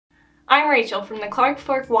I'm Rachel from the Clark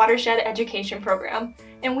Fork Watershed Education Program,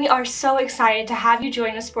 and we are so excited to have you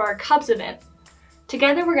join us for our CUBS event.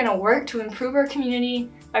 Together we're going to work to improve our community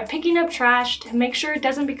by picking up trash to make sure it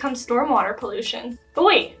doesn't become stormwater pollution. But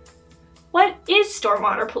wait, what is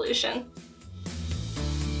stormwater pollution?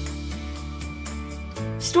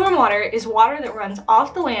 Stormwater is water that runs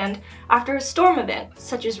off the land after a storm event,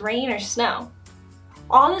 such as rain or snow.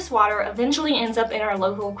 All this water eventually ends up in our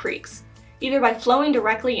local creeks, either by flowing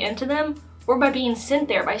directly into them or by being sent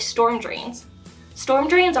there by storm drains. Storm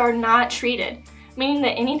drains are not treated, meaning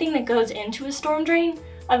that anything that goes into a storm drain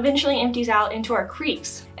eventually empties out into our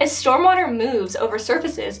creeks. As stormwater moves over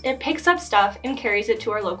surfaces, it picks up stuff and carries it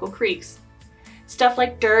to our local creeks. Stuff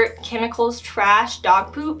like dirt, chemicals, trash,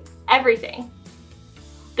 dog poop, everything.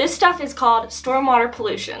 This stuff is called stormwater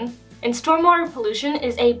pollution, and stormwater pollution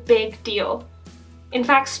is a big deal. In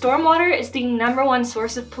fact, stormwater is the #1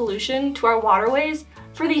 source of pollution to our waterways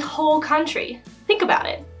for the whole country. Think about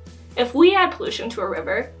it. If we add pollution to a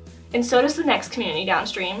river, and so does the next community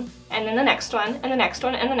downstream, and then the next one, and the next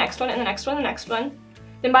one, and the next one, and the next one, and the next one,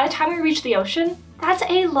 then by the time we reach the ocean, that's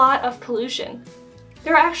a lot of pollution.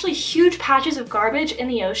 There are actually huge patches of garbage in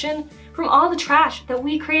the ocean from all the trash that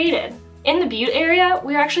we created. In the Butte area,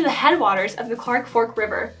 we are actually the headwaters of the Clark Fork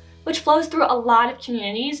River, which flows through a lot of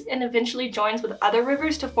communities and eventually joins with other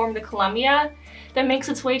rivers to form the Columbia that makes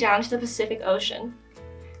its way down to the Pacific Ocean.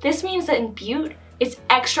 This means that in Butte, it's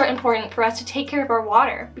extra important for us to take care of our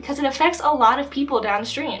water because it affects a lot of people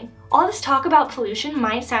downstream. All this talk about pollution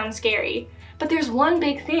might sound scary, but there's one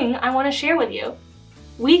big thing I want to share with you.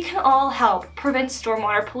 We can all help prevent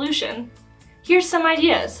stormwater pollution. Here's some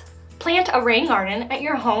ideas. Plant a rain garden at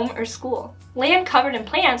your home or school. Land covered in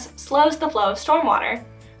plants slows the flow of stormwater,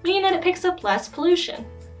 meaning that it picks up less pollution.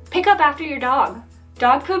 Pick up after your dog.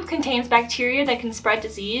 Dog poop contains bacteria that can spread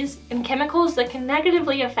disease and chemicals that can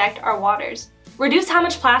negatively affect our waters. Reduce how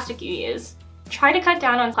much plastic you use. Try to cut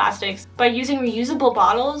down on plastics by using reusable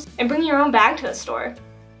bottles and bring your own bag to the store.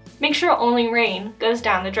 Make sure only rain goes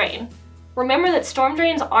down the drain. Remember that storm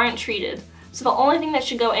drains aren't treated, so the only thing that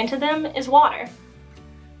should go into them is water.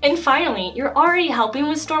 And finally, you're already helping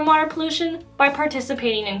with stormwater pollution by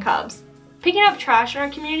participating in CUBS. Picking up trash in our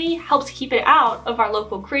community helps keep it out of our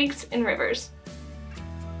local creeks and rivers.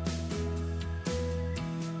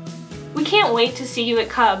 We can't wait to see you at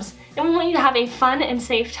CUBS, and we want you to have a fun and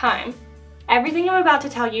safe time. Everything I'm about to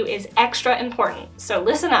tell you is extra important, so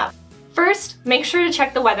listen up. First, make sure to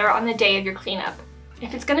check the weather on the day of your cleanup.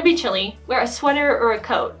 If it's going to be chilly, wear a sweater or a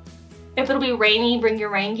coat. If it'll be rainy, bring your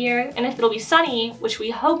rain gear, and if it'll be sunny, which we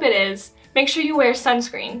hope it is, make sure you wear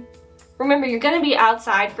sunscreen. Remember, you're going to be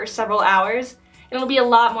outside for several hours, and it'll be a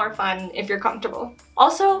lot more fun if you're comfortable.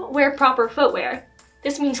 Also, wear proper footwear.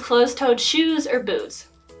 This means closed-toed shoes or boots.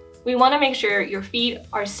 We want to make sure your feet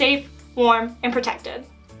are safe, warm, and protected.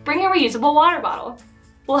 Bring a reusable water bottle.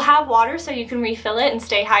 We'll have water so you can refill it and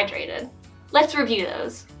stay hydrated. Let's review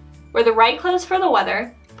those. Wear the right clothes for the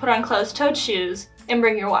weather, put on closed-toed shoes, and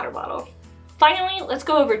bring your water bottle. Finally, let's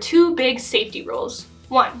go over 2 big safety rules.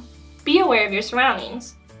 1. Be aware of your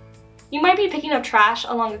surroundings. You might be picking up trash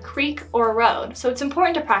along a creek or a road, so it's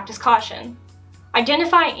important to practice caution.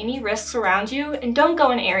 Identify any risks around you and don't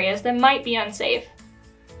go in areas that might be unsafe.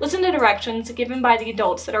 Listen to directions given by the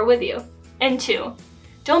adults that are with you. And 2.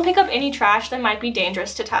 Don't pick up any trash that might be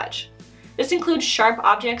dangerous to touch. This includes sharp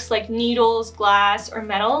objects like needles, glass, or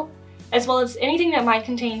metal, as well as anything that might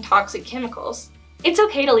contain toxic chemicals. It's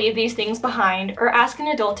okay to leave these things behind or ask an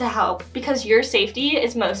adult to help because your safety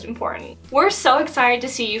is most important. We're so excited to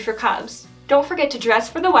see you for CUBS. Don't forget to dress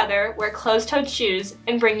for the weather, wear closed-toed shoes,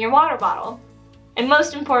 and bring your water bottle. And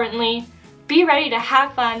most importantly, be ready to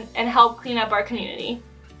have fun and help clean up our community.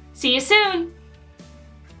 See you soon!